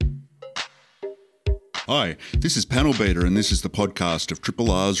Hi, this is Panel Beater and this is the podcast of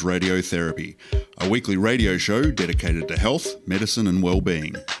Triple R's Radiotherapy, a weekly radio show dedicated to health, medicine and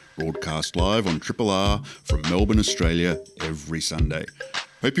well-being, broadcast live on Triple R from Melbourne, Australia every Sunday.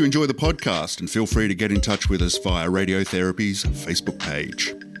 Hope you enjoy the podcast and feel free to get in touch with us via Radiotherapy's Facebook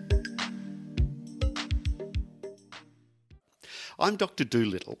page. I'm Dr.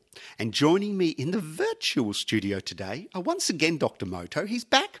 Doolittle, and joining me in the virtual studio today are once again Dr. Moto. He's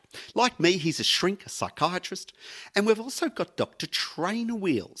back. Like me, he's a shrink, a psychiatrist, and we've also got Dr. Trainer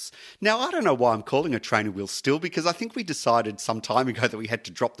Wheels. Now, I don't know why I'm calling her Trainer Wheels still, because I think we decided some time ago that we had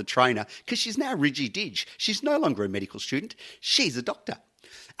to drop the trainer, because she's now Ridgy-Dig. She's no longer a medical student. She's a doctor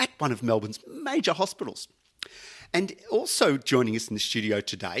at one of Melbourne's major hospitals. And also joining us in the studio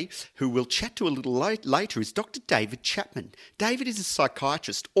today, who we'll chat to a little later, is Dr. David Chapman. David is a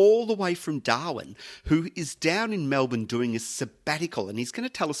psychiatrist all the way from Darwin who is down in Melbourne doing a sabbatical, and he's going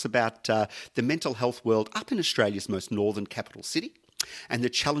to tell us about the mental health world up in Australia's most northern capital city and the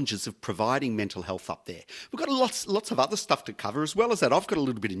challenges of providing mental health up there. We've got lots of other stuff to cover. As well as that, I've got a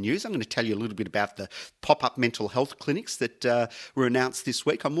little bit of news. I'm going to tell you a little bit about the pop-up mental health clinics that were announced this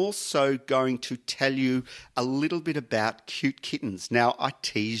week. I'm also going to tell you a little bit about cute kittens. Now, I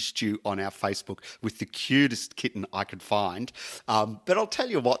teased you on our Facebook with the cutest kitten I could find, but I'll tell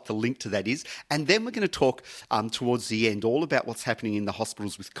you what the link to that is. And then we're going to talk towards the end all about what's happening in the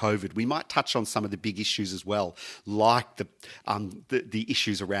hospitals with COVID. We might touch on some of the big issues as well, like the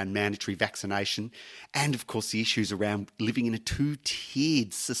issues around mandatory vaccination and, of course, the issues around living in a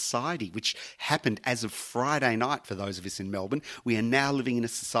two-tiered society, which happened as of Friday night for those of us in Melbourne. We are now living in a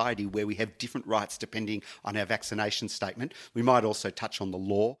society where we have different rights depending on our vaccination statement. We might also touch on the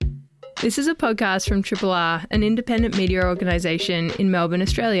law. This is a podcast from Triple R, an independent media organisation in Melbourne,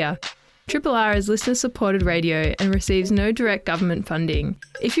 Australia. Triple R is listener-supported radio and receives no direct government funding.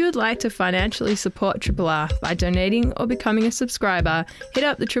 If you would like to financially support Triple R by donating or becoming a subscriber, hit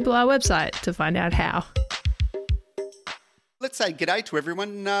up the Triple R website to find out how. Let's say g'day to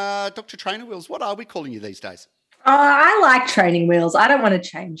everyone. Dr. Trainer Wheels, what are we calling you these days? I like Training Wheels. I don't want to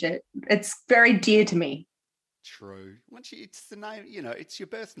change it. It's very dear to me. True. It's the name, it's your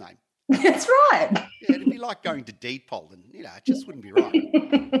birth name. That's right. Yeah, it'd be like going to Deedpol and, it just wouldn't be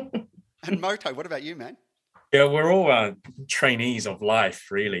right. And Moto, what about you, man? Yeah, we're all trainees of life,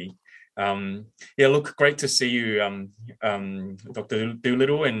 really. Look, great to see you, Dr.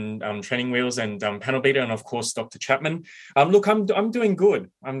 Doolittle and Training Wheels and Panel Beater, and of course Dr. Chapman. Look, I'm doing good.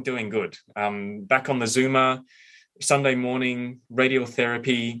 Back on the Zoomer, Sunday morning,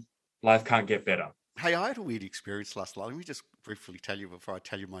 radiotherapy. Life can't get better. Hey, I had a weird experience last night. Let me just briefly tell you before I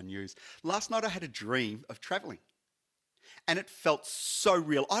tell you my news. Last night I had a dream of travelling. And it felt so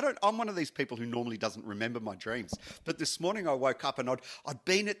real. I'm one of these people who normally doesn't remember my dreams. But this morning I woke up and I'd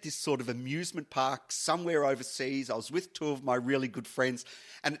been at this sort of amusement park somewhere overseas. I was with two of my really good friends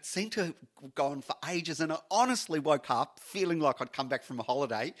and it seemed to have gone for ages. And I honestly woke up feeling like I'd come back from a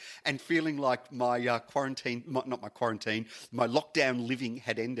holiday and feeling like my my lockdown living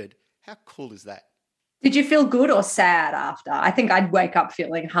had ended. How cool is that? Did you feel good or sad after? I think I'd wake up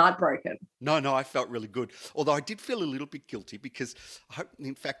feeling heartbroken. No, I felt really good. Although I did feel a little bit guilty because,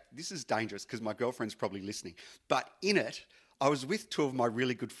 in fact, this is dangerous because my girlfriend's probably listening. But in it, I was with two of my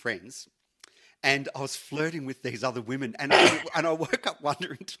really good friends and I was flirting with these other women. And I woke up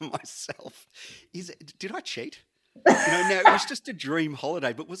wondering to myself, did I cheat? Now it was just a dream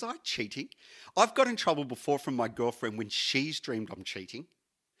holiday, but was I cheating? I've got in trouble before from my girlfriend when she's dreamed I'm cheating.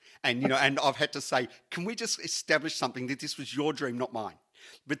 And, and I've had to say, can we just establish something that this was your dream, not mine?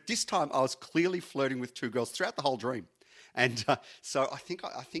 But this time I was clearly flirting with two girls throughout the whole dream. And so I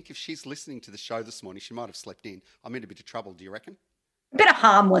think if she's listening to the show this morning, she might have slept in. I'm in a bit of trouble, do you reckon? A bit of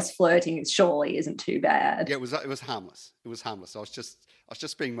harmless flirting surely isn't too bad. Yeah, it was harmless. It was harmless. I was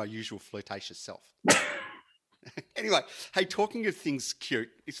just being my usual flirtatious self. Anyway, hey, talking of things cute,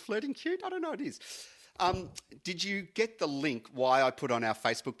 is flirting cute? I don't know, it is. Did you get the link why I put on our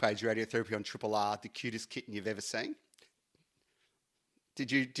Facebook page, Radiotherapy on Triple R, the cutest kitten you've ever seen?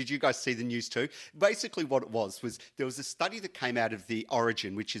 Did you guys see the news too? Basically what it was there was a study that came out of the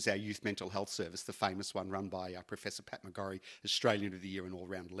Origin, which is our youth mental health service, the famous one run by Professor Pat McGorry, Australian of the Year and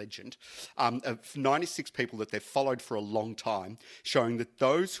all-round legend, of 96 people that they've followed for a long time, showing that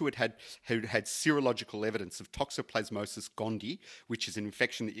those who had serological evidence of toxoplasmosis gondii, which is an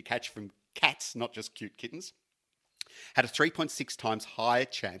infection that you catch from cats, not just cute kittens, had a 3.6 times higher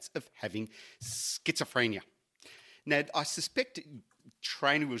chance of having schizophrenia. Now, I suspect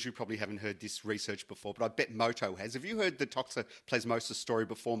Trainer Wheels, you probably haven't heard this research before, but I bet Moto has. Have you heard the toxoplasmosis story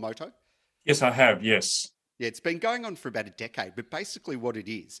before, Moto? Yes, I have, yes. Yeah, it's been going on for about a decade, but basically what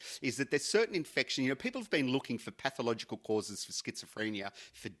it is that there's certain infection. People have been looking for pathological causes for schizophrenia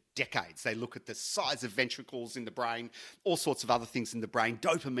for decades. They look at the size of ventricles in the brain, all sorts of other things in the brain,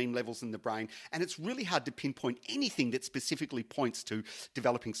 dopamine levels in the brain, and it's really hard to pinpoint anything that specifically points to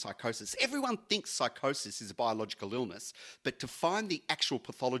developing psychosis. Everyone thinks psychosis is a biological illness, but to find the actual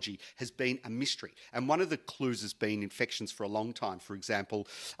pathology has been a mystery. And one of the clues has been infections for a long time. For example,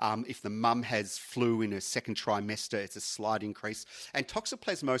 if the mum has flu in her second trimester, it's a slight increase. And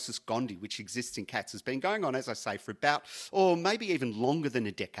Toxoplasmosis gondii, which exists in cats, has been going on, as I say, for about, or maybe even longer than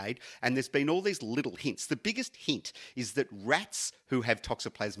a decade. And there's been all these little hints. The biggest hint is that rats who have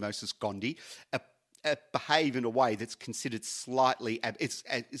Toxoplasmosis gondii behave in a way that's considered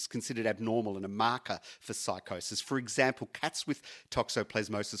it's considered abnormal and a marker for psychosis. For example, cats with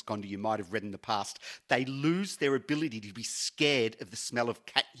Toxoplasmosis gondii, you might have read in the past, they lose their ability to be scared of the smell of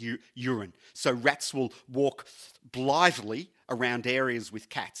cat urine. So rats will walk blithely around areas with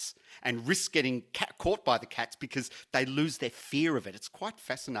cats and risk getting caught by the cats because they lose their fear of it. It's quite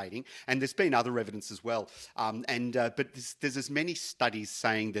fascinating. And there's been other evidence as well. But there's as many studies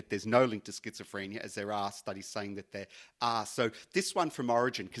saying that there's no link to schizophrenia as there are studies saying that there are. So this one from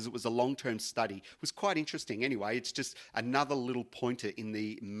Origin, because it was a long-term study, was quite interesting. Anyway, it's just another little pointer in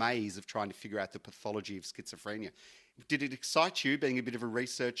the maze of trying to figure out the pathology of schizophrenia. Did it excite you, being a bit of a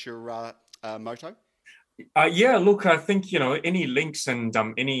researcher, Moto? Yeah, look, I think, any links and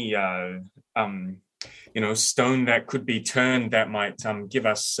any, stone that could be turned that might give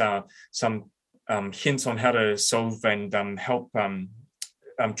us some hints on how to solve and help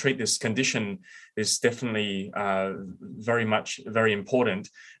treat this condition is definitely very important.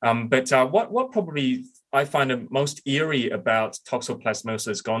 But what probably I find the most eerie about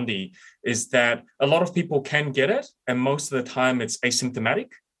Toxoplasmosis gondii is that a lot of people can get it, and most of the time it's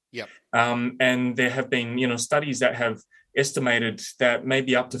asymptomatic. Yep. And there have been, studies that have estimated that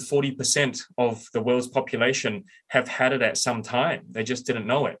maybe up to 40% of the world's population have had it at some time. They just didn't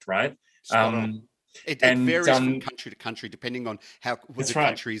know it, right? It varies from country to country, depending on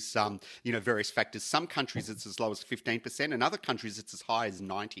country's, various factors. Some countries it's as low as 15%, and other countries it's as high as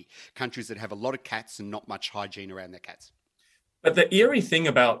 90%. Countries that have a lot of cats and not much hygiene around their cats. But the eerie thing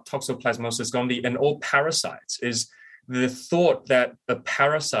about Toxoplasmosis gondii and all parasites is the thought that a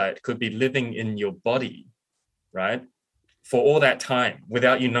parasite could be living in your body, right, for all that time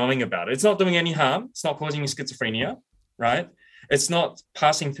without you knowing about it. It's not doing any harm. It's not causing you schizophrenia, right? It's not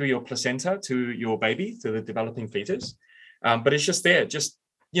passing through your placenta to your baby, to the developing fetus. But it's just there, just,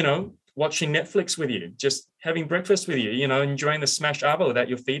 watching Netflix with you, just having breakfast with you, enjoying the smashed avo that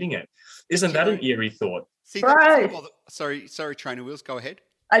you're feeding it. Isn't that an eerie thought? See, sorry, Trainer Wheels, go ahead.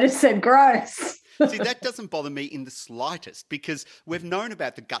 I just said gross. See, that doesn't bother me in the slightest because we've known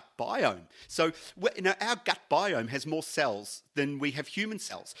about the gut biome. So, our gut biome has more cells than we have human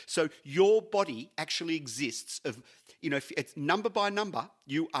cells. So your body actually exists of, if it's number by number,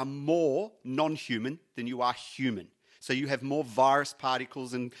 you are more non-human than you are human. So you have more virus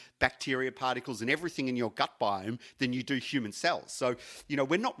particles and bacteria particles and everything in your gut biome than you do human cells. So,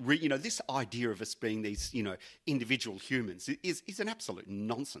 we're not, this idea of us being these, individual humans is an absolute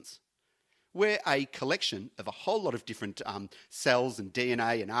nonsense. We're a collection of a whole lot of different cells and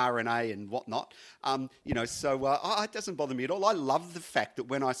DNA and RNA and whatnot. It doesn't bother me at all. I love the fact that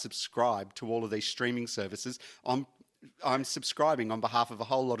when I subscribe to all of these streaming services, I'm subscribing on behalf of a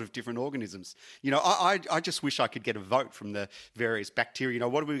whole lot of different organisms. I just wish I could get a vote from the various bacteria.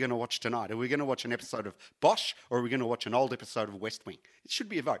 What are we going to watch tonight? Are we going to watch an episode of Bosch or are we going to watch an old episode of West Wing? It should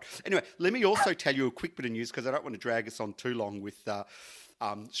be a vote. Anyway, let me also tell you a quick bit of news because I don't want to drag us on too long with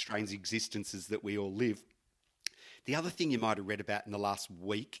strange existences that we all live. The other thing you might have read about in the last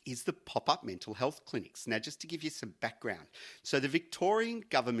week is the pop-up mental health clinics. Now, just to give you some background. So the Victorian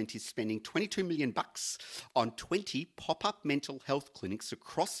government is spending $22 million on 20 pop-up mental health clinics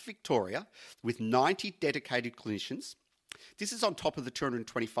across Victoria with 90 dedicated clinicians. This is on top of the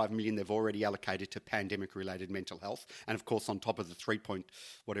 $225 million they've already allocated to pandemic-related mental health, and of course on top of the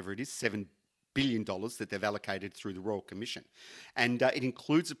 $7 billion that they've allocated through the Royal Commission. And it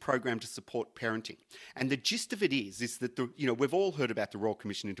includes a program to support parenting. And the gist of it is that, we've all heard about the Royal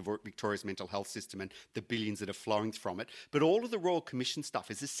Commission into Victoria's mental health system and the billions that are flowing from it. But all of the Royal Commission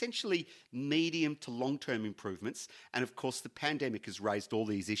stuff is essentially medium to long-term improvements. And of course, the pandemic has raised all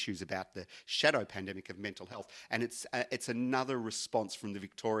these issues about the shadow pandemic of mental health. And it's another response from the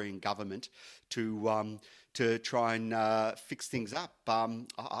Victorian government to try and fix things up.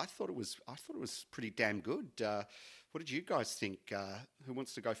 I thought it was pretty damn good. What did you guys think? Who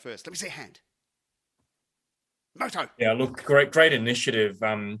wants to go first? Let me see a hand. Moto. Yeah, look, great initiative.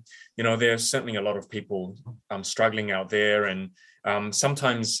 There's certainly a lot of people struggling out there, and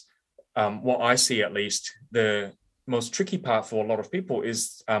sometimes what I see, at least, the most tricky part for a lot of people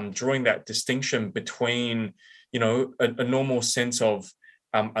is drawing that distinction between, a normal sense of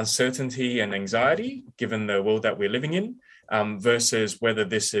uncertainty and anxiety, given the world that we're living in, versus whether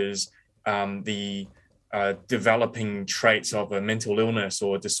this is the developing traits of a mental illness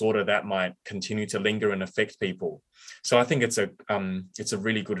or disorder that might continue to linger and affect people. So I think it's a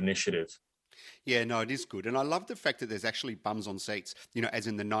really good initiative. Yeah, no, it is good. And I love the fact that there's actually bums on seats, as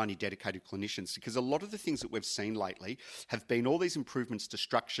in the 90 dedicated clinicians, because a lot of the things that we've seen lately have been all these improvements to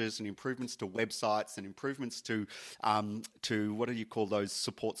structures and improvements to websites and improvements to what do you call those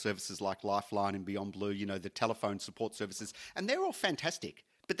support services like Lifeline and Beyond Blue, the telephone support services. And they're all fantastic,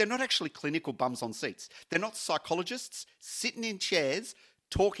 but they're not actually clinical bums on seats. They're not psychologists sitting in chairs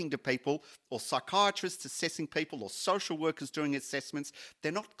talking to people, or psychiatrists assessing people, or social workers doing assessments. They're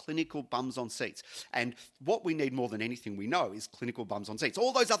not clinical bums on seats. And what we need more than anything we know is clinical bums on seats.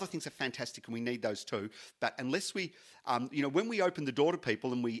 All those other things are fantastic and we need those too. But unless we, when we open the door to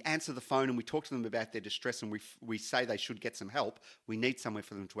people and we answer the phone and we talk to them about their distress and we say they should get some help, we need somewhere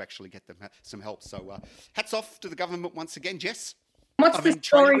for them to actually get them some help. So hats off to the government once again, Jess.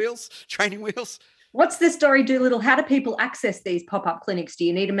 Training wheels. What's the story, Doolittle? How do people access these pop-up clinics? Do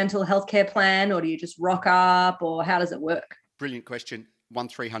you need a mental health care plan, or do you just rock up, or how does it work? Brilliant question.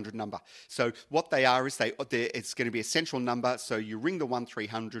 1300 number. So what they are is it's going to be a central number. So you ring the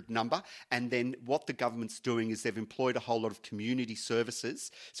 1300 number, and then what the government's doing is they've employed a whole lot of community services.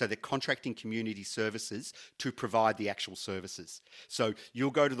 So they're contracting community services to provide the actual services. So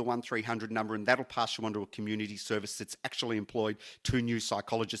you'll go to the 1300 number, and that'll pass you onto a community service that's actually employed 2 new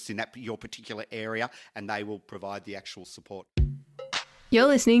psychologists in your particular area, and they will provide the actual support. You're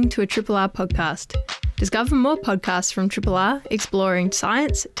listening to a Triple R podcast. Discover more podcasts from Triple R exploring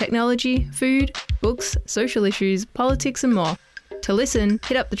science, technology, food, books, social issues, politics and more. To listen,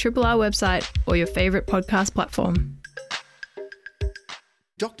 hit up the Triple R website or your favourite podcast platform.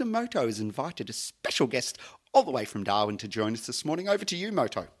 Dr. Moto has invited a special guest all the way from Darwin to join us this morning. Over to you,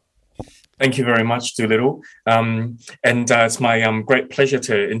 Moto. Thank you very much, Doolittle. It's my great pleasure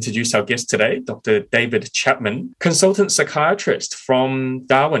to introduce our guest today, Dr. David Chapman, consultant psychiatrist from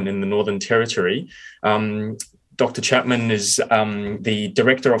Darwin in the Northern Territory. Dr. Chapman is the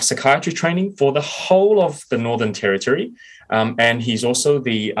Director of Psychiatry Training for the whole of the Northern Territory, and he's also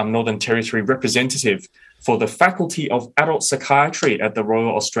the Northern Territory representative for the Faculty of Adult Psychiatry at the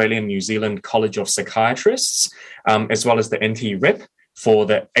Royal Australian New Zealand College of Psychiatrists, as well as the NT Rep for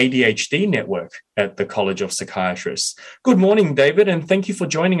the ADHD network at the College of Psychiatrists. Good morning, David, and thank you for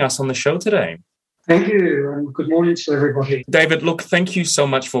joining us on the show today. Thank you, and good morning to everybody. David, look, thank you so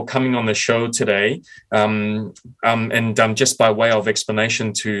much for coming on the show today. Just by way of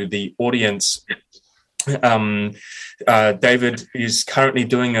explanation to the audience, David is currently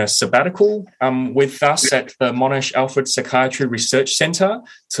doing a sabbatical with us at the Monash Alfred Psychiatry Research Centre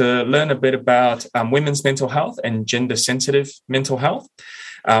to learn a bit about women's mental health and gender-sensitive mental health.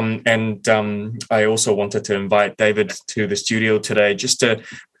 I also wanted to invite David to the studio today just to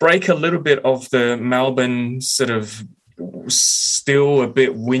break a little bit of the Melbourne sort of still a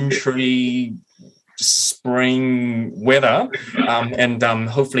bit wintry spring weather and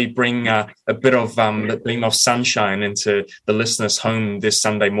hopefully bring a bit of a beam of sunshine into the listeners' home this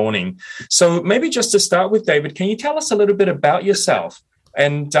Sunday morning. So maybe just to start with, David, can you tell us a little bit about yourself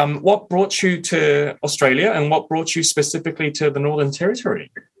and what brought you to Australia and what brought you specifically to the Northern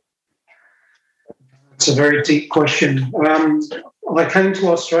Territory? It's a very deep question. I came to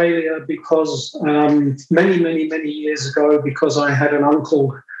Australia because many years ago, because I had an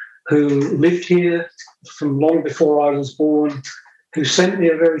uncle who lived here from long before I was born, who sent me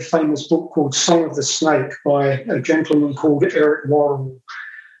a very famous book called Song of the Snake by a gentleman called Eric Worrell.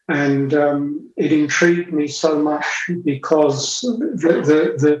 And it intrigued me so much because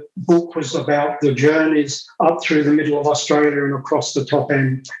the book was about the journeys up through the middle of Australia and across the top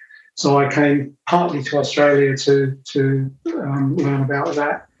end. So I came partly to Australia to learn about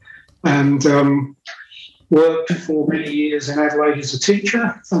that, and worked for many years in Adelaide as a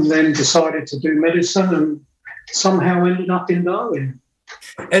teacher, and then decided to do medicine and somehow ended up in Darwin.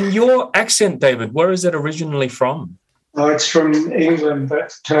 And your accent, David, where is it originally from? It's from England,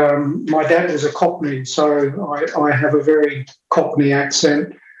 but my dad was a Cockney, so I have a very Cockney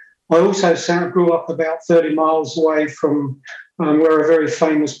accent. I also grew up about 30 miles away from where a very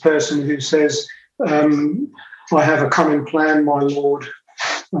famous person who says, I have a coming plan, my lord,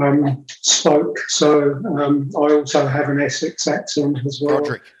 spoke. So I also have an Essex accent as well.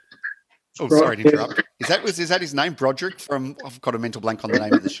 Oh, sorry to interrupt. Is that his name, Broderick? I've got a mental blank on the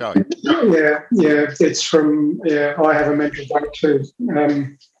name of the show. Yeah. It's from. Yeah, I have a mental blank too.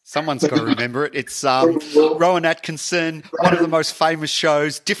 Someone's got to remember it. It's Rowan Atkinson, one of the most famous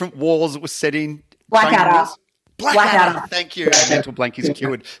shows. Different wars it was set in. Blackadder. Blackadder. Thank you. Our mental blank is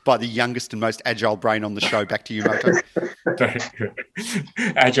cured by the youngest and most agile brain on the show. Back to you, Moto. Very good.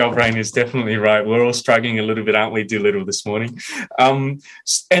 Agile brain is definitely right. We're all struggling a little bit, aren't we, Doolittle, this morning?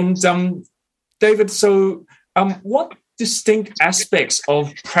 David, so what distinct aspects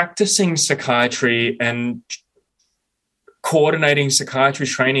of practicing psychiatry and coordinating psychiatry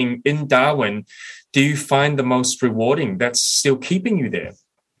training in Darwin do you find the most rewarding that's still keeping you there?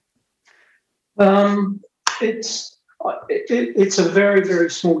 It's a very, very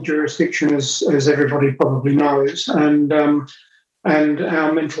small jurisdiction, as everybody probably knows, and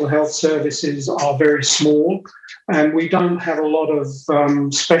our mental health services are very small, and we don't have a lot of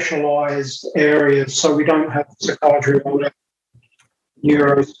specialised areas. So we don't have psychiatry or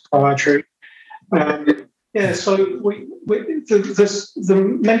neuropsychiatry. So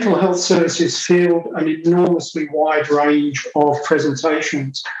the mental health services field an enormously wide range of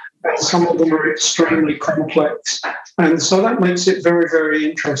presentations. Some of them are extremely complex, and so that makes it very, very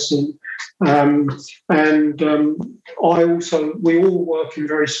interesting. We all work in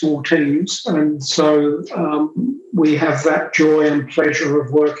very small teams, and so we have that joy and pleasure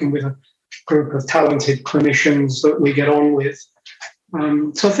of working with a group of talented clinicians that we get on with.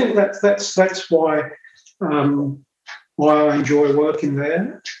 So I think that's why I enjoy working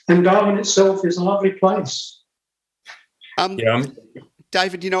there. And Darwin itself is a lovely place.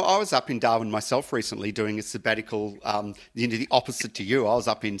 David, I was up in Darwin myself recently doing a sabbatical, the opposite to you. I was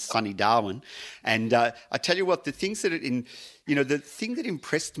up in sunny Darwin. And I tell you what, the thing that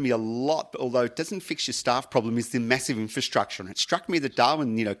impressed me a lot, although it doesn't fix your staff problem, is the massive infrastructure. And it struck me that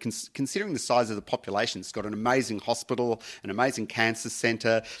Darwin, considering the size of the population, it's got an amazing hospital, an amazing cancer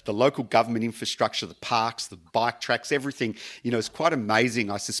centre, the local government infrastructure, the parks, the bike tracks, everything, is quite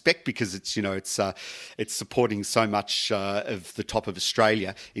amazing. I suspect because it's supporting so much of the top of Australia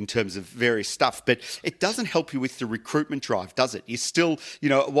in terms of various stuff. But it doesn't help you with the recruitment drive, does it? You still,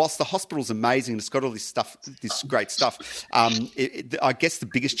 whilst the hospital's amazing, it's got all this stuff, this great stuff. I guess the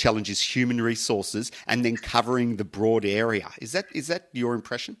biggest challenge is human resources and then covering the broad area. Is that your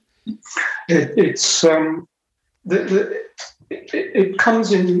impression? It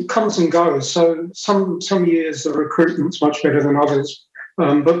comes and goes. So some years the recruitment's much better than others,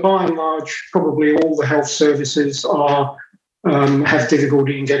 but by and large, probably all the health services have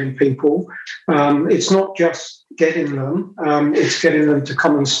difficulty in getting people. It's not just getting them; it's getting them to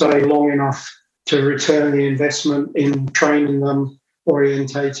come and stay long enough to return the investment in training them,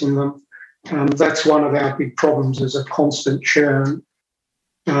 orientating them. That's one of our big problems, is a constant churn.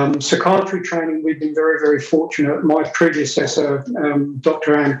 Psychiatry training, we've been very, very fortunate. My predecessor,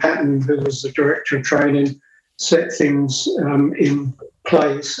 Dr. Anne Patton, who was the director of training, set things in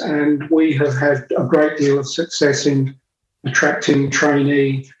place, and we have had a great deal of success in attracting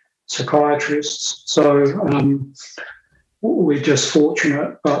trainee psychiatrists. So we're just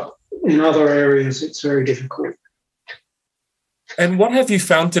fortunate, but in other areas, it's very difficult. And what have you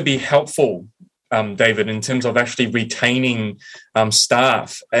found to be helpful, David, in terms of actually retaining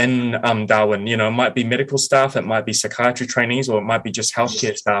staff in Darwin? It might be medical staff, it might be psychiatry trainees, or it might be just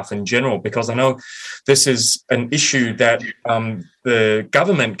healthcare staff in general, because I know this is an issue that the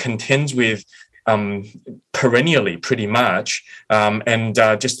government contends with perennially, pretty much, and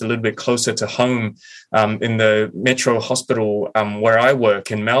just a little bit closer to home, in the Metro Hospital where I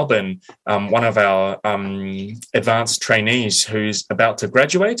work in Melbourne, one of our advanced trainees who's about to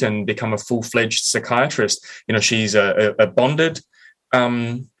graduate and become a full-fledged psychiatrist, she's a bonded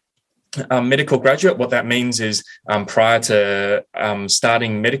medical graduate. What that means is prior to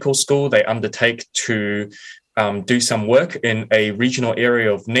starting medical school, they undertake to do some work in a regional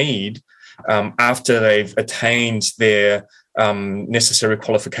area of need after they've attained their necessary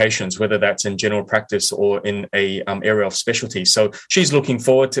qualifications, whether that's in general practice or in a area of specialty. So she's looking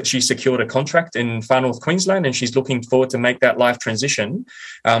forward to, she secured a contract in Far North Queensland, and she's looking forward to make that life transition.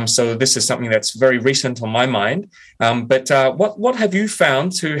 So this is something that's very recent on my mind. But what have you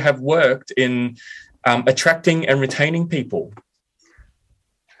found to have worked in attracting and retaining people?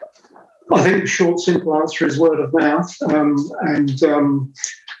 I think the short, simple answer is word of mouth,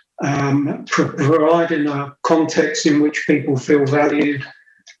 providing a context in which people feel valued,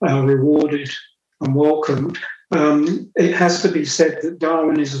 rewarded and welcomed. It has to be said that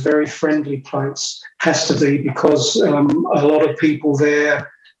Darwin is a very friendly place, has to be, because a lot of people there,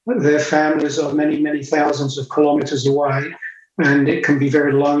 their families are many, many thousands of kilometres away, and it can be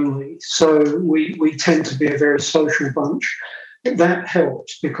very lonely. So we tend to be a very social bunch. That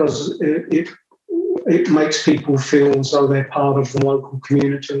helps because it makes people feel as though they're part of the local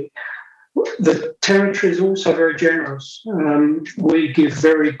community. The territory is also very generous. We give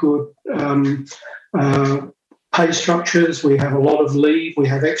very good pay structures. We have a lot of leave. We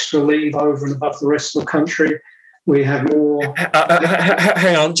have extra leave over and above the rest of the country. We have more.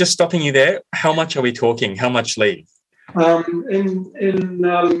 Hang on, just stopping you there. How much are we talking? How much leave? In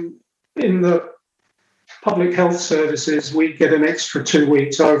the public health services, we get an extra 2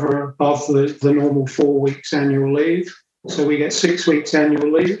 weeks over and above the normal 4 weeks annual leave. So we get 6 weeks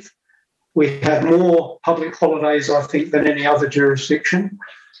annual leave. We have more public holidays, I think, than any other jurisdiction.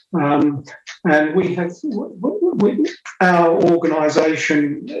 And we have our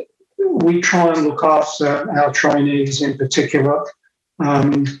organisation. We try and look after our trainees in particular.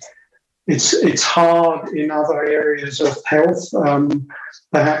 It's hard in other areas of health,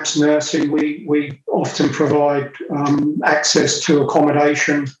 perhaps nursing. We often provide access to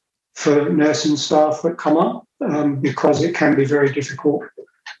accommodation for nursing staff that come up because it can be very difficult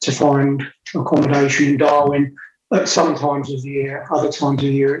to find accommodation in Darwin at some times of the year. Other times of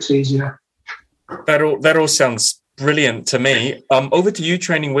the year, it's easier. That all sounds brilliant to me. Over to you,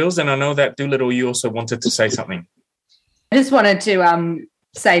 Training Wheels, and I know that Doolittle, you also wanted to say something. I just wanted to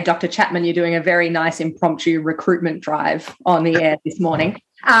say, Dr. Chapman, you're doing a very nice impromptu recruitment drive on the air this morning.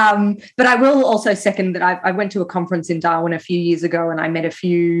 But I will also second that I went to a conference in Darwin a few years ago and I met a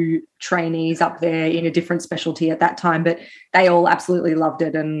few trainees up there in a different specialty at that time, but they all absolutely loved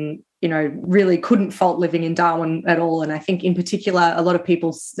it and, you know, really couldn't fault living in Darwin at all. And I think in particular, a lot of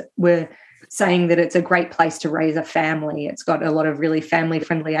people were saying that it's a great place to raise a family. It's got a lot of really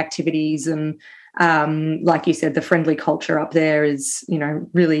family-friendly activities and like you said, the friendly culture up there is, you know,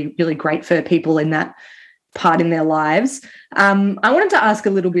 really, really great for people in that part in their lives. I wanted to ask a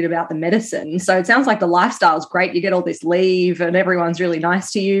little bit about the medicine. So it sounds like the lifestyle is great. You get all this leave and everyone's really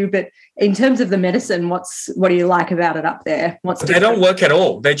nice to you. But in terms of the medicine, what do you like about it up there? They don't work at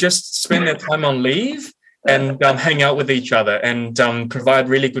all. They just spend their time on leave and hang out with each other and provide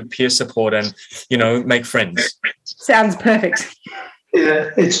really good peer support and, you know, make friends. Sounds perfect. Yeah,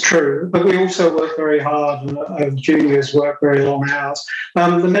 it's true. But we also work very hard and juniors work very long hours.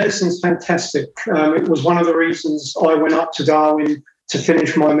 The medicine's fantastic. It was one of the reasons I went up to Darwin to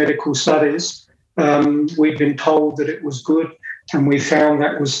finish my medical studies. We'd been told that it was good and we found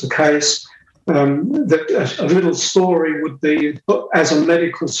that was the case. That a little story would be, as a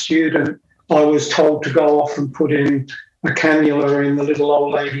medical student, I was told to go off and put in a cannula in the little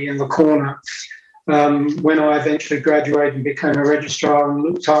old lady in the corner. When I eventually graduated and became a registrar and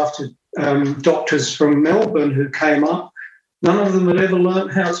looked after doctors from Melbourne who came up, none of them had ever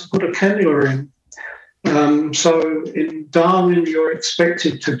learnt how to put a cannula in. So in Darwin, you're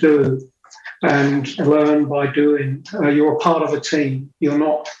expected to do and learn by doing. You're a part of a team. You're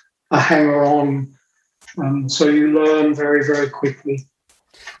not a hanger-on. So you learn very, very quickly.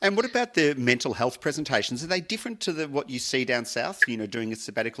 And what about the mental health presentations? Are they different to what you see down south, you know, doing a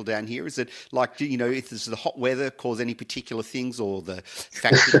sabbatical down here? Is it like, you know, if the hot weather cause any particular things or the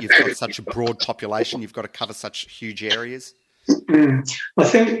fact that you've got such a broad population, you've got to cover such huge areas? I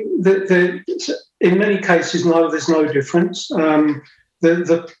think that in many cases, no, there's no difference.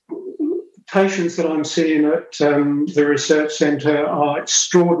 The patients that I'm seeing at the research centre are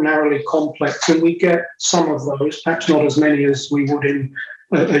extraordinarily complex, and we get some of those, perhaps not as many as we would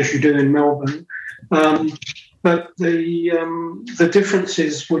as you do in Melbourne. But the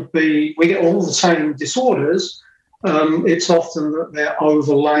differences would be we get all the same disorders. It's often that they're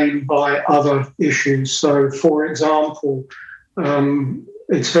overlain by other issues. So, for example,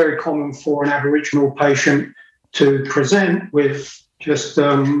 it's very common for an Aboriginal patient to present with just,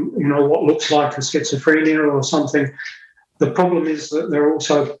 what looks like a schizophrenia or something. The problem is that they're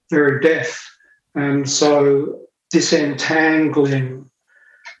also very deaf. And so disentangling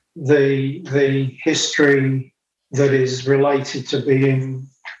the history that is related to being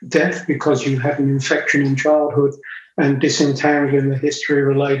deaf because you had an infection in childhood and disentangling the history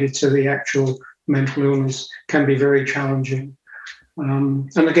related to the actual mental illness can be very challenging. And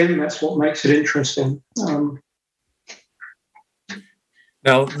again, that's what makes it interesting.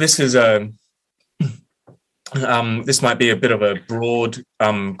 Now, this is this might be a bit of a broad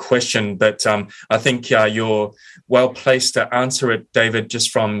question, but I think you're well placed to answer it, David, just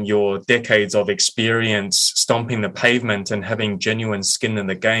from your decades of experience stomping the pavement and having genuine skin in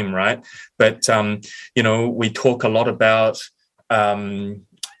the game, right? But, we talk a lot about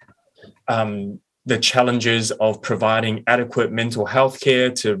the challenges of providing adequate mental health care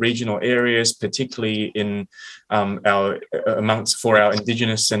to regional areas, particularly in for our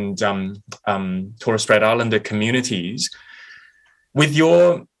Indigenous and Torres Strait Islander communities. With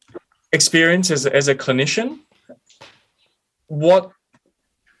your experience as a clinician, what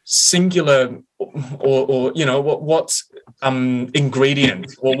singular or what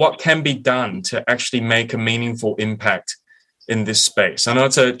ingredient or what can be done to actually make a meaningful impact in this space? I know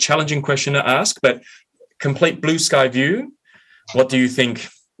it's a challenging question to ask, but complete blue sky view, what do you think,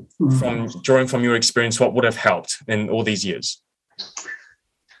 drawing from your experience, what would have helped in all these years?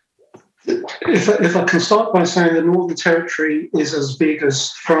 If I can start by saying the Northern Territory is as big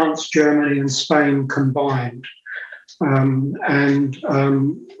as France, Germany and Spain combined.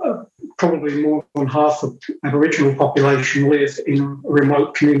 Probably more than half the Aboriginal population live in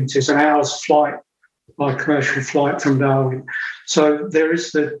remote communities, an hour's flight by commercial flight from Darwin. So there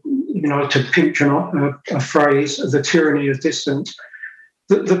is to pinch a phrase, the tyranny of distance.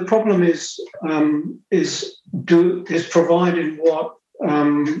 The problem is providing what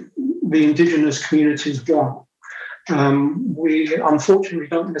the Indigenous communities want. We unfortunately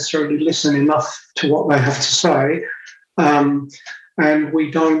don't necessarily listen enough to what they have to say, and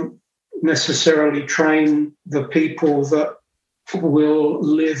we don't necessarily train the people that will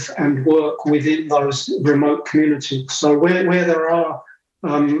live and work within those remote communities. So where there are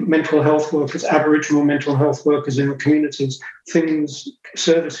mental health workers, Aboriginal mental health workers in the communities,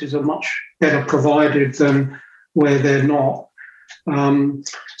 services are much better provided than where they're not.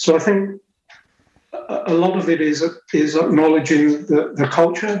 So I think a lot of it is acknowledging the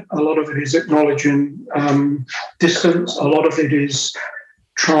culture. A lot of it is acknowledging distance. A lot of it is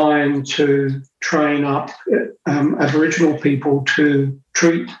trying to train up Aboriginal people to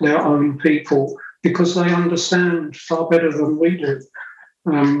treat their own people because they understand far better than we do.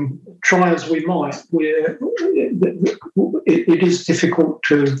 Try as we might, it is difficult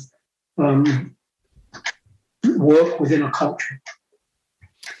to work within a culture.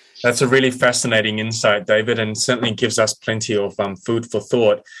 That's a really fascinating insight, David, and certainly gives us plenty of food for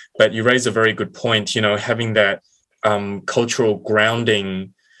thought. But you raise a very good point, having that cultural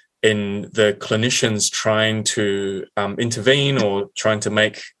grounding in the clinicians trying to intervene or trying to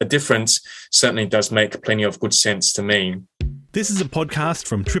make a difference certainly does make plenty of good sense to me. This is a podcast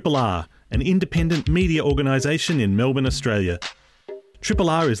from Triple R, an independent media organisation in Melbourne, Australia. Triple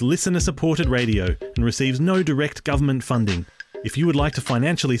R is listener-supported radio and receives no direct government funding. If you would like to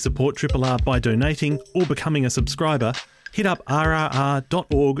financially support Triple R by donating or becoming a subscriber, hit up rrr.org.au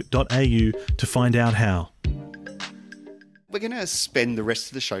to find out how. We're going to spend the rest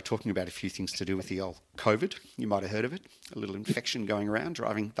of the show talking about a few things to do with the old COVID. You might have heard of it. A little infection going around,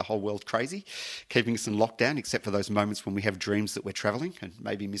 driving the whole world crazy, keeping us in lockdown, except for those moments when we have dreams that we're travelling and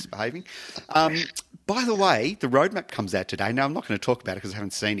maybe misbehaving. By the way, the roadmap comes out today. Now, I'm not going to talk about it because I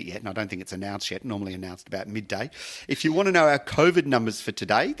haven't seen it yet, and I don't think it's announced yet, normally announced about midday. If you want to know our COVID numbers for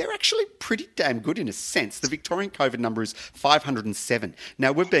today, they're actually pretty damn good in a sense. The Victorian COVID number is 507.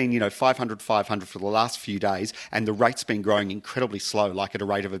 Now, we've been, 500 for the last few days, and the rate's been growing incredibly slow, like at a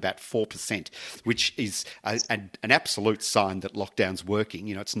rate of about 4%, which is an absolute sign that lockdown's working.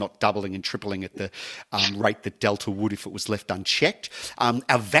 It's not doubling and tripling at the rate that Delta would if it was left unchecked. Our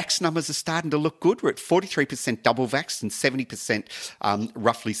vax numbers are starting to look good. We're at 43% double vaxxed and 70%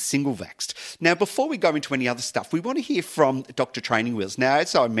 roughly single vaxxed. Now, before we go into any other stuff, we want to hear from Dr. Training Wheels. Now,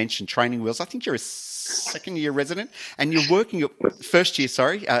 as I mentioned, Training Wheels, I think you're a second-year resident and you're working at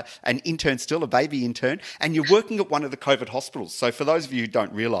an intern still, a baby intern, and you're working at one of the COVID hospitals. So for those of you who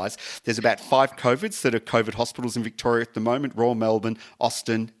don't realise, there's about 5 COVIDs that are COVID hospitals in Victoria at the moment: Royal Melbourne,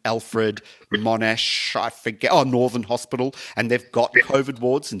 Austin, Alfred, Monash, Northern Hospital, and they've got COVID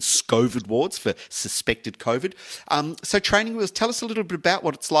wards and SCOVID wards for suspected COVID. So Training Wheels, tell us a little bit about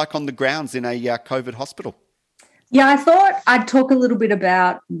what it's like on the grounds in a COVID hospital. Yeah, I thought I'd talk a little bit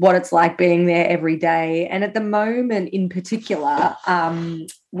about what it's like being there every day. And at the moment in particular,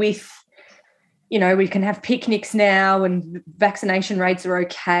 we can have picnics now and vaccination rates are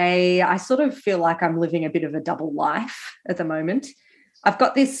okay. I sort of feel like I'm living a bit of a double life at the moment. I've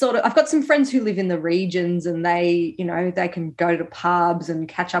got some friends who live in the regions and they can go to pubs and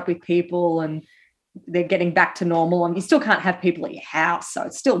catch up with people and they're getting back to normal, and you still can't have people at your house. So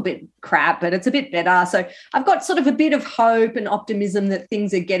it's still a bit crap, but it's a bit better. So I've got sort of a bit of hope and optimism that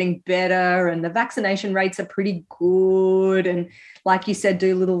things are getting better and the vaccination rates are pretty good. And like you said,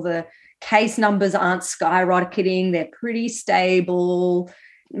 Doolittle, the case numbers aren't skyrocketing. They're pretty stable.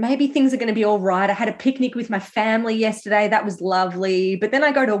 maybe things are going to be all right. I had a picnic with my family yesterday. That was lovely. But then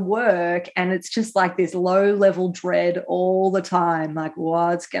I go to work and it's just like this low-level dread all the time. Like,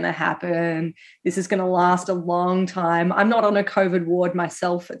 what's going to happen? This is going to last a long time. I'm not on a COVID ward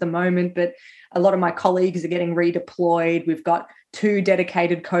myself at the moment, but a lot of my colleagues are getting redeployed. We've got 2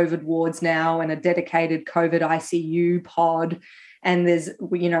 dedicated COVID wards now and a dedicated COVID ICU pod. And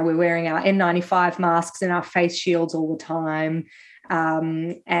we're wearing our N95 masks and our face shields all the time.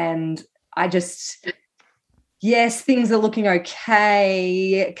 And yes, things are looking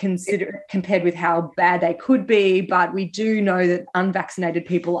okay compared with how bad they could be, but we do know that unvaccinated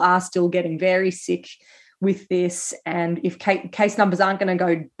people are still getting very sick with this. And if case numbers aren't going to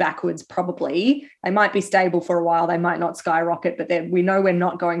go backwards, probably, they might be stable for a while, they might not skyrocket, but we know we're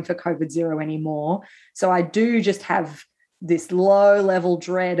not going for COVID 0 anymore. So I do just have this low-level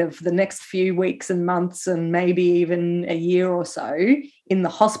dread of the next few weeks and months and maybe even a year or so in the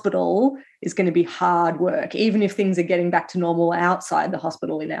hospital is going to be hard work. Even if things are getting back to normal outside the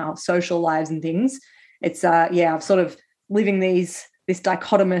hospital in our social lives and things, it's, I'm sort of living this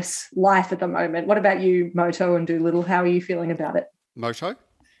dichotomous life at the moment. What about you, Moto and Doolittle? How are you feeling about it? Moto?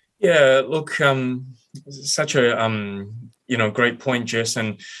 Yeah, look, such a, great point, Jess.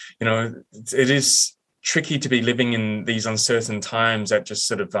 And, it is tricky to be living in these uncertain times that just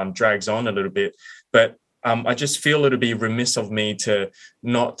sort of drags on a little bit. But I just feel it'd be remiss of me to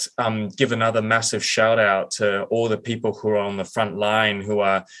not give another massive shout out to all the people who are on the front line, who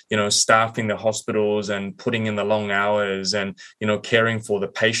are, staffing the hospitals and putting in the long hours and, caring for the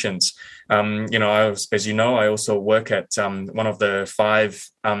patients. As you know, I also work at one of the 5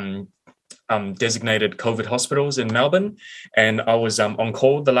 designated COVID hospitals in Melbourne, and I was on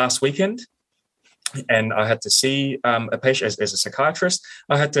call the last weekend. And I had to see a patient as a psychiatrist.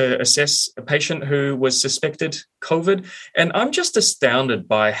 I had to assess a patient who was suspected COVID. And I'm just astounded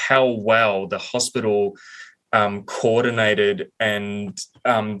by how well the hospital coordinated and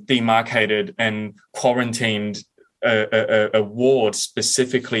demarcated and quarantined a ward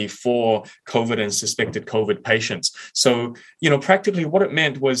specifically for COVID and suspected COVID patients. So, practically what it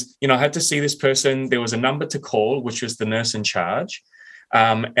meant was, I had to see this person. There was a number to call, which was the nurse in charge.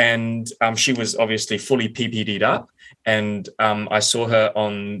 And she was obviously fully PPD'd up, and I saw her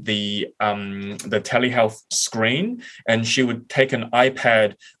on the telehealth screen, and she would take an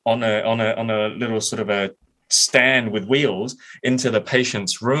iPad on a little sort of a stand with wheels into the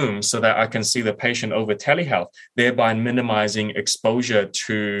patient's room so that I can see the patient over telehealth, thereby minimizing exposure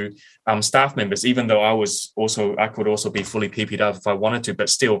to staff members, even though I could also be fully PP'd up if I wanted to. But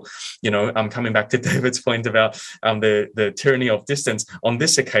still, I'm coming back to David's point about the tyranny of distance. On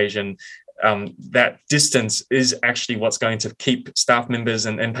this occasion, that distance is actually what's going to keep staff members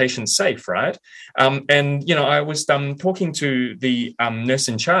and patients safe, right? And I was talking to the nurse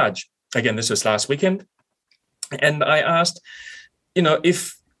in charge. Again, this was last weekend. And I asked,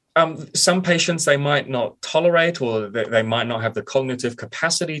 if some patients they might not tolerate, or they might not have the cognitive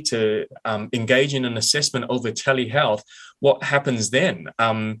capacity to engage in an assessment over telehealth, what happens then?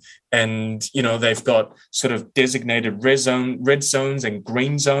 And, they've got sort of designated red zones and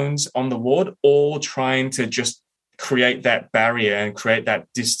green zones on the ward, all trying to just create that barrier and create that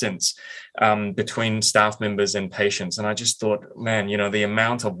distance between staff members and patients. And I just thought, man, the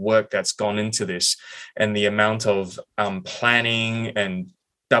amount of work that's gone into this and the amount of planning and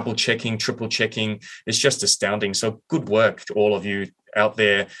double checking, triple checking is just astounding. So good work to all of you out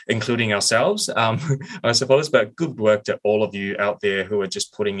there, including ourselves, I suppose, but good work to all of you out there who are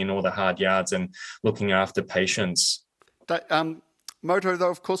just putting in all the hard yards and looking after patients. Moto, though,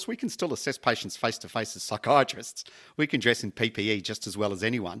 of course, we can still assess patients face-to-face as psychiatrists. We can dress in PPE just as well as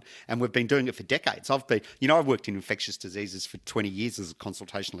anyone, and we've been doing it for decades. I've worked in infectious diseases for 20 years as a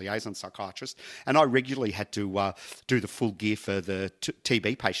consultation liaison psychiatrist, and I regularly had to do the full gear for the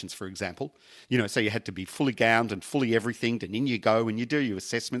TB patients, for example. So you had to be fully gowned and fully everythinged, and in you go and you do your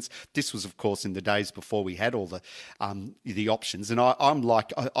assessments. This was, of course, in the days before we had all the options. And I'm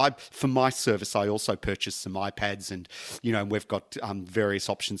like, for my service, I also purchased some iPads, and we've got various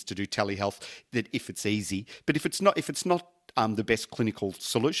options to do telehealth, that if it's easy. But if it's not the best clinical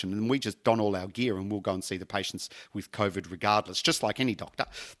solution, then we just don all our gear and we'll go and see the patients with COVID regardless, just like any doctor,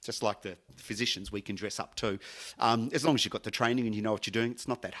 just like the physicians, we can dress up too. As long as you've got the training and you know what you're doing, it's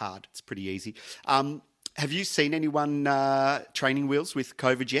not that hard. It's pretty easy. Have you seen anyone training wheels with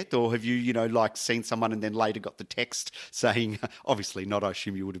COVID yet? Or have you, seen someone and then later got the text saying, obviously not, I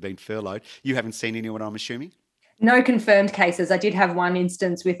assume you would have been furloughed. You haven't seen anyone, I'm assuming? No confirmed cases. I did have one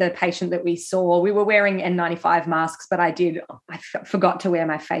instance with a patient that we saw. We were wearing N95 masks, but I forgot to wear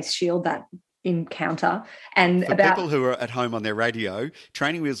my face shield that encounter. And For about people who are at home on their radio,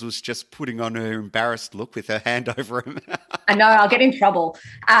 Training Wheels was just putting on her embarrassed look with her hand over him. I know I'll get in trouble.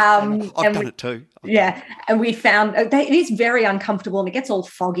 I've done it too. And we found it is very uncomfortable and it gets all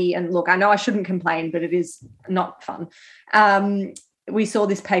foggy. And look, I know I shouldn't complain, but it is not fun. We saw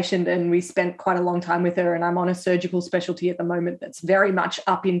this patient and we spent quite a long time with her, and I'm on a surgical specialty at the moment that's very much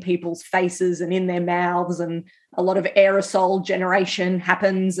up in people's faces and in their mouths, and a lot of aerosol generation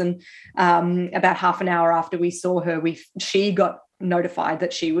happens. And about half an hour after we saw her, she got notified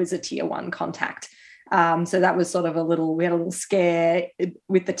that she was a tier 1 contact. So that was sort of we had a little scare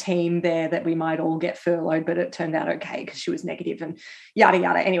with the team there that we might all get furloughed, but it turned out okay because she was negative and yada,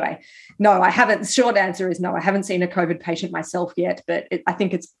 yada. Anyway, no, I haven't. Short answer is no, I haven't seen a COVID patient myself yet, but I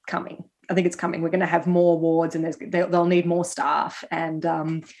think it's coming. We're going to have more wards and they'll need more staff,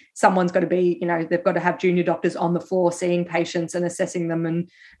 and someone's got to be, they've got to have junior doctors on the floor seeing patients and assessing them and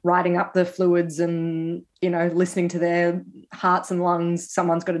writing up the fluids and, listening to their hearts and lungs.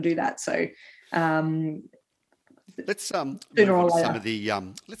 Someone's got to do that. So, let's move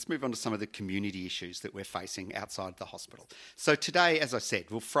on to some of the community issues that we're facing outside the hospital. So today, as I said,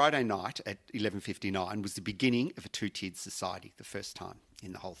 Friday night at 11:59 was the beginning of a 2-tiered society, the first time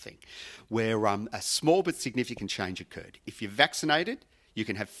in the whole thing, where a small but significant change occurred. If you're vaccinated, you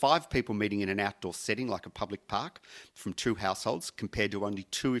can have 5 people meeting in an outdoor setting like a public park from 2 households, compared to only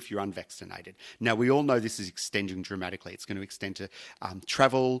 2 if you're unvaccinated. Now, we all know this is extending dramatically. It's going to extend to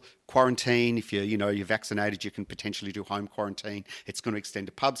travel, quarantine. If you're vaccinated, you can potentially do home quarantine. It's going to extend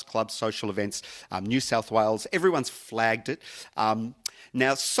to pubs, clubs, social events. New South Wales, everyone's flagged it.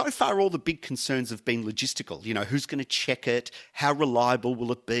 Now, so far, all the big concerns have been logistical. Who's going to check it? How reliable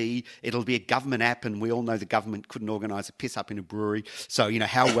will it be? It'll be a government app, and we all know the government couldn't organise a piss up in a brewery. So,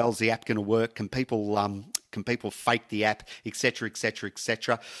 how well is the app going to work? Can people fake the app, et cetera, et cetera, et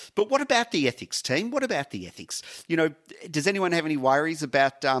cetera? But what about the ethics, team? What about the ethics? Does anyone have any worries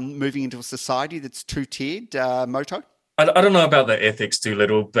about moving into a society that's 2-tiered, Moto? I don't know about the ethics too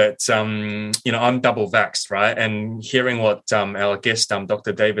little, but I'm double vaxxed, right? And hearing what our guest,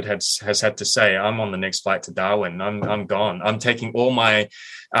 Dr. David, has had to say, I'm on the next flight to Darwin. I'm gone. I'm taking all my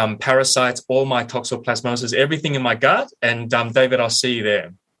parasites, all my toxoplasmosis, everything in my gut. And David, I'll see you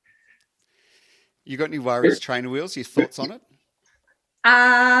there. You got any worries, Trainer Wheels? Your thoughts on it?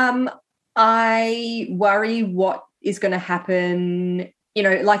 I worry what is going to happen.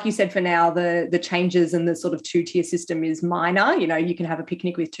 Like you said, for now, the changes and the sort of 2-tier system is minor. You can have a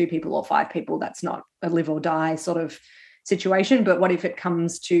picnic with 2 people or 5 people. That's not a live or die sort of situation. But what if it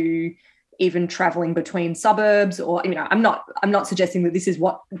comes to even traveling between suburbs? Or, I'm not suggesting that this is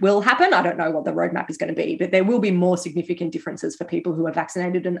what will happen. I don't know what the roadmap is going to be, but there will be more significant differences for people who are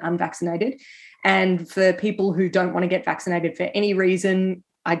vaccinated and unvaccinated. And for people who don't want to get vaccinated for any reason,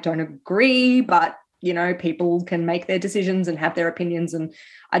 I don't agree, but people can make their decisions and have their opinions. And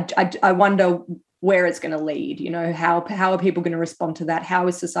I wonder where it's going to lead. How are people going to respond to that? How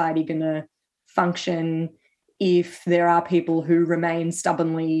is society going to function if there are people who remain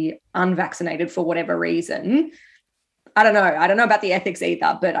stubbornly unvaccinated for whatever reason? I don't know. I don't know about the ethics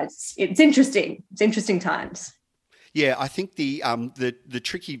either, but it's interesting. It's interesting times. Yeah, I think the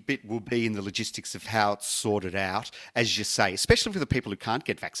tricky bit will be in the logistics of how it's sorted out, as you say, especially for the people who can't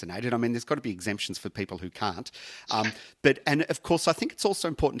get vaccinated. I mean, there's got to be exemptions for people who can't. And of course, I think it's also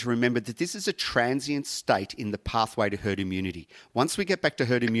important to remember that this is a transient state in the pathway to herd immunity. Once we get back to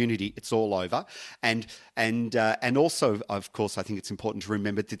herd immunity, it's all over. And also, of course, I think it's important to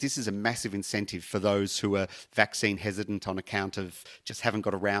remember that this is a massive incentive for those who are vaccine hesitant on account of just haven't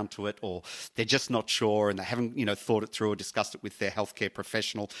got around to it, or they're just not sure and they haven't, thought it through or discussed it with their healthcare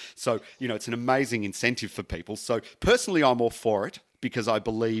professional. So, it's an amazing incentive for people. So personally, I'm all for it, because I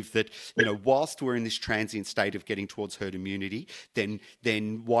believe that, whilst we're in this transient state of getting towards herd immunity, then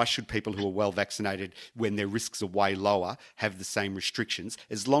why should people who are well vaccinated, when their risks are way lower, have the same restrictions?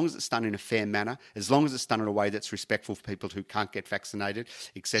 As long as it's done in a fair manner, as long as it's done in a way that's respectful for people who can't get vaccinated,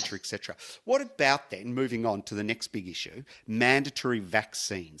 et cetera, et cetera. What about then, moving on to the next big issue, mandatory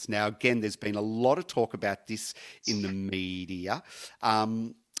vaccines? Now, again, there's been a lot of talk about this in the media,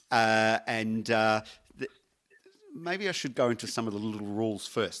 maybe I should go into some of the little rules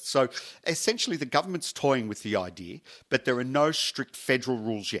first. So essentially the government's toying with the idea, but there are no strict federal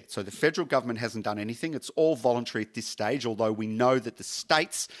rules yet. So the federal government hasn't done anything. It's all voluntary at this stage, although we know that the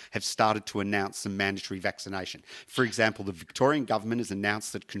states have started to announce some mandatory vaccination. For example, the Victorian government has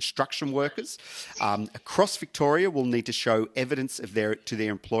announced that construction workers across Victoria will need to show evidence to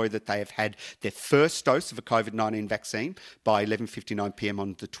their employer that they have had their first dose of a COVID-19 vaccine by 11:59 p.m.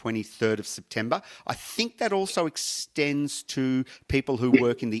 on the 23rd of September. I think that also extends to people who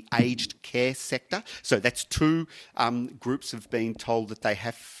work in the aged care sector. So that's two groups have been told that they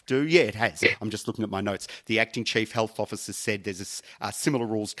have to. Yeah, it has. I'm just looking at my notes. The acting chief health officer said there's similar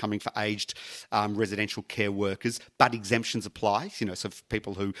rules coming for aged residential care workers, but exemptions apply, so for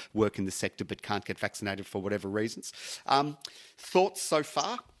people who work in the sector but can't get vaccinated for whatever reasons. Thoughts so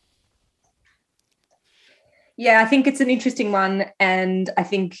far? Yeah, I think it's an interesting one. And I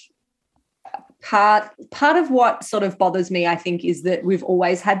think part of what sort of bothers me, I think, is that we've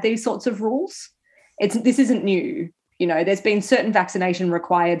always had these sorts of rules. This isn't new. There's been certain vaccination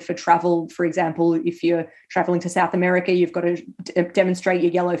required for travel. For example, if you're traveling to South America, you've got to demonstrate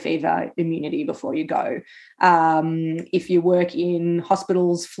your yellow fever immunity before you go. If you work in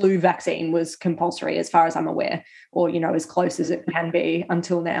hospitals, flu vaccine was compulsory as far as I'm aware, or, as close as it can be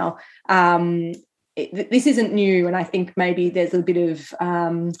until now. This isn't new. And I think maybe there's a bit of...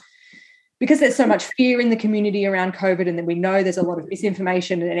 because there's so much fear in the community around COVID, and then we know there's a lot of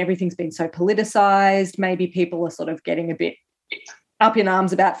misinformation and everything's been so politicized, maybe people are sort of getting a bit up in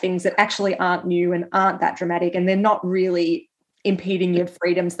arms about things that actually aren't new and aren't that dramatic, and they're not really impeding your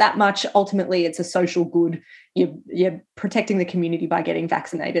freedoms that much. Ultimately, it's a social good. You're protecting the community by getting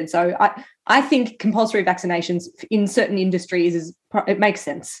vaccinated. So I think compulsory vaccinations in certain industries, it makes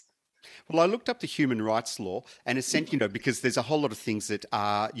sense. Well, I looked up the human rights law, and essentially, because there's a whole lot of things that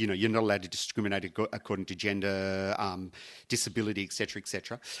are, you're not allowed to discriminate according to gender, disability, et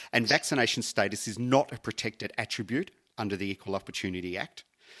cetera, and vaccination status is not a protected attribute under the Equal Opportunity Act.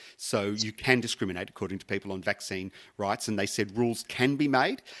 So you can discriminate according to people on vaccine rights, and they said rules can be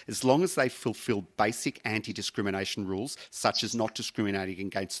made as long as they fulfil basic anti-discrimination rules, such as not discriminating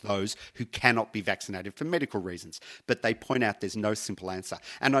against those who cannot be vaccinated for medical reasons. But they point out there's no simple answer.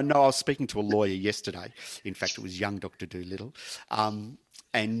 And I know I was speaking to a lawyer yesterday. In fact, it was young Dr. Doolittle.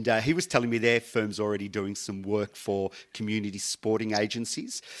 And he was telling me their firm's already doing some work for community sporting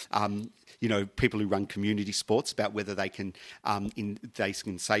agencies, people who run community sports, about whether they can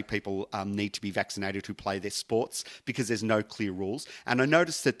say people need to be vaccinated who play their sports, because there's no clear rules. And I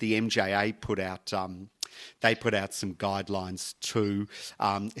noticed that the MJA put out some guidelines too,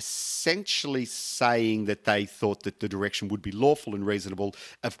 essentially saying that they thought that the direction would be lawful and reasonable,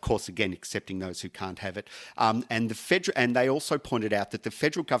 of course, again, accepting those who can't have it. And they also pointed out that the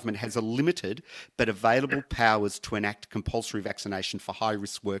federal government has a limited but available powers to enact compulsory vaccination for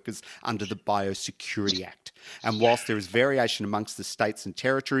high-risk workers under the Biosecurity Act. And whilst there is variation amongst the states and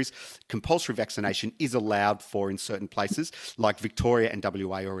territories, compulsory vaccination is allowed for in certain places, like Victoria and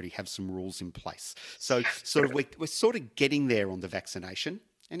WA already have some rules in place. So we're sort of getting there on the vaccination.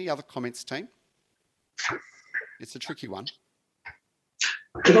 Any other comments, team? It's a tricky one.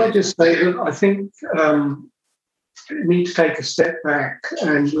 Could I just say that I think we need to take a step back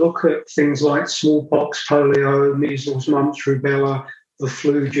and look at things like smallpox, polio, measles, mumps, rubella, the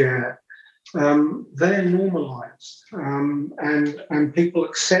flu jab. They're normalised, and people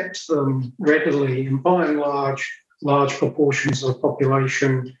accept them readily, and by and large proportions of the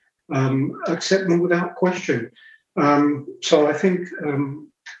population accept them without question. So I think,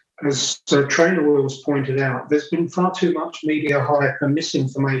 as Trainer Wills pointed out, there's been far too much media hype and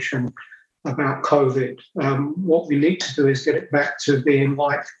misinformation about COVID. What we need to do is get it back to being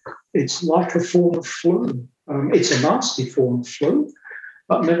it's like a form of flu. It's a nasty form of flu,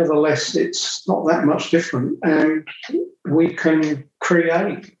 but nevertheless, it's not that much different. And we can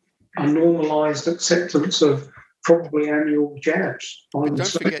create a normalised acceptance of probably annual jabs.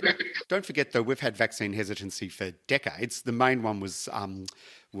 Don't forget, though, we've had vaccine hesitancy for decades. The main one was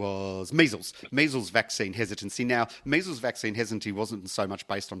measles. Measles vaccine hesitancy. Now, measles vaccine hesitancy wasn't so much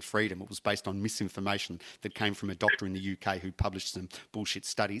based on freedom. It was based on misinformation that came from a doctor in the UK who published some bullshit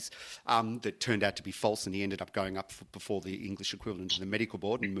studies that turned out to be false, and he ended up going up before the English equivalent of the medical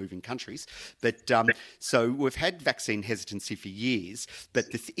board and moving countries. But so we've had vaccine hesitancy for years,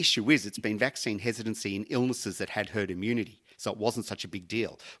 but the issue is it's been vaccine hesitancy in illnesses that had herd immunity. So it wasn't such a big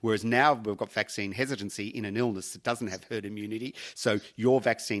deal. Whereas now we've got vaccine hesitancy in an illness that doesn't have herd immunity. So your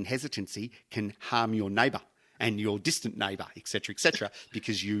vaccine hesitancy can harm your neighbour and your distant neighbour, et cetera,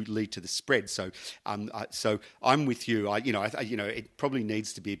 because you lead to the spread. So, I'm with you. It probably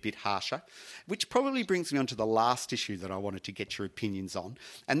needs to be a bit harsher, which probably brings me on to the last issue that I wanted to get your opinions on.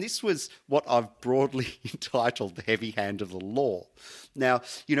 And this was what I've broadly entitled the heavy hand of the law. Now,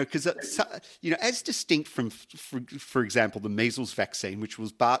 because, as distinct from, for example, the measles vaccine, which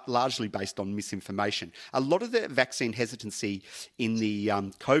was largely based on misinformation, a lot of the vaccine hesitancy in the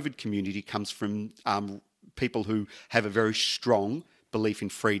COVID community comes from people who have a very strong belief in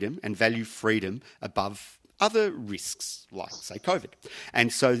freedom and value freedom above other risks, like, say, COVID.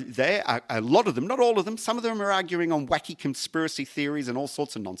 And so there are a lot of them, not all of them, some of them are arguing on wacky conspiracy theories and all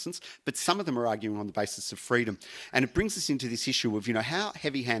sorts of nonsense, but some of them are arguing on the basis of freedom. And it brings us into this issue of, how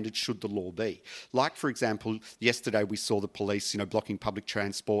heavy-handed should the law be? Like, for example, yesterday we saw the police, blocking public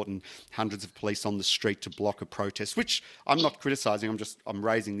transport and hundreds of police on the street to block a protest, which I'm not criticising, I'm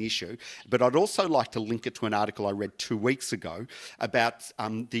raising the issue. But I'd also like to link it to an article I read 2 weeks ago about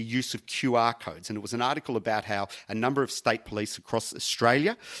the use of QR codes. And it was an article about how a number of state police across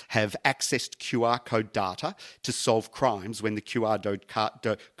Australia have accessed QR code data to solve crimes when the QR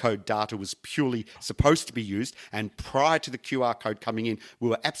code data was purely supposed to be used. And prior to the QR code coming in, we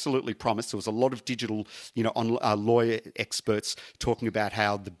were absolutely promised. There was a lot of digital, lawyer experts talking about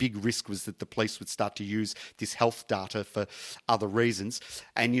how the big risk was that the police would start to use this health data for other reasons.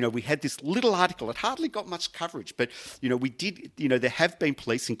 And, we had this little article. It hardly got much coverage, but, we did, there have been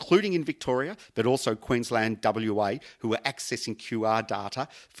police, including in Victoria, but also Queensland, WA, who are accessing QR data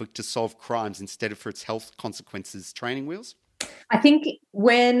to solve crimes instead of for its health consequences. Training Wheels? I think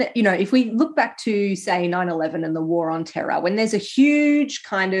when, if we look back to, say, 9/11 and the war on terror, when there's a huge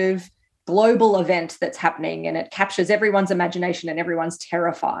kind of global event that's happening and it captures everyone's imagination and everyone's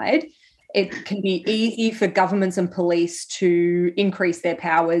terrified, it can be easy for governments and police to increase their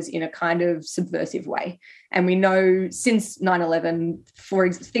powers in a kind of subversive way. And we know since 9/11,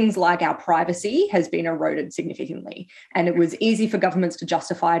 things like our privacy has been eroded significantly. And it was easy for governments to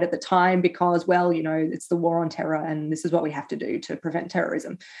justify it at the time because, it's the war on terror and this is what we have to do to prevent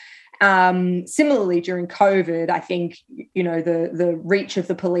terrorism. Similarly, during COVID, I think, the reach of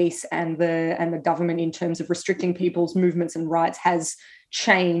the police and the government in terms of restricting people's movements and rights has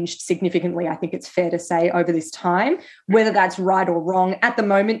changed significantly, I think it's fair to say, over this time. Whether that's right or wrong at the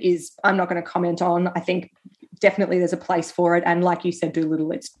moment I'm not going to comment on. I think definitely there's a place for it. And like you said,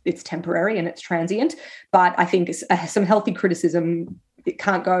 Doolittle, it's temporary and it's transient. But I think some healthy criticism, it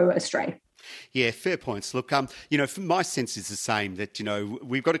can't go astray. Yeah, fair points. Look, my sense is the same, that,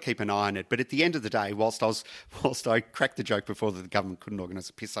 we've got to keep an eye on it. But at the end of the day, whilst I cracked the joke before that the government couldn't organise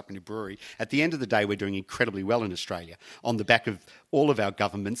a piss up in a brewery, at the end of the day, we're doing incredibly well in Australia on the back of all of our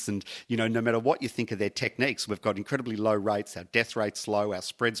governments. And, no matter what you think of their techniques, we've got incredibly low rates. Our death rate's low. Our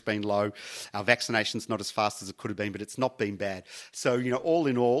spread's been low. Our vaccination's not as fast as it could have been, but it's not been bad. So, all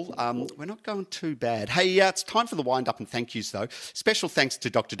in all, we're not going too bad. Hey, it's time for the wind-up and thank yous, though. Special thanks to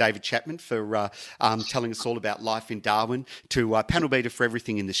Dr. David Chapman for telling us all about life in Darwin, to Panel Beater for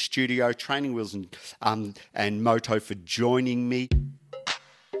everything in the studio, Training Wheels and Moto for joining me.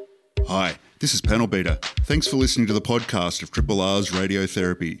 Hi, this is Panel Beater. Thanks for listening to the podcast of Triple R's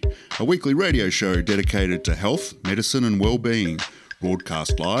Radiotherapy, a weekly radio show dedicated to health, medicine and well-being,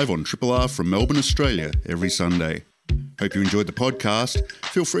 broadcast live on Triple R from Melbourne, Australia, every Sunday. Hope you enjoyed the podcast.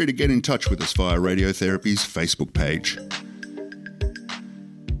 Feel free to get in touch with us via Radiotherapy's Facebook page.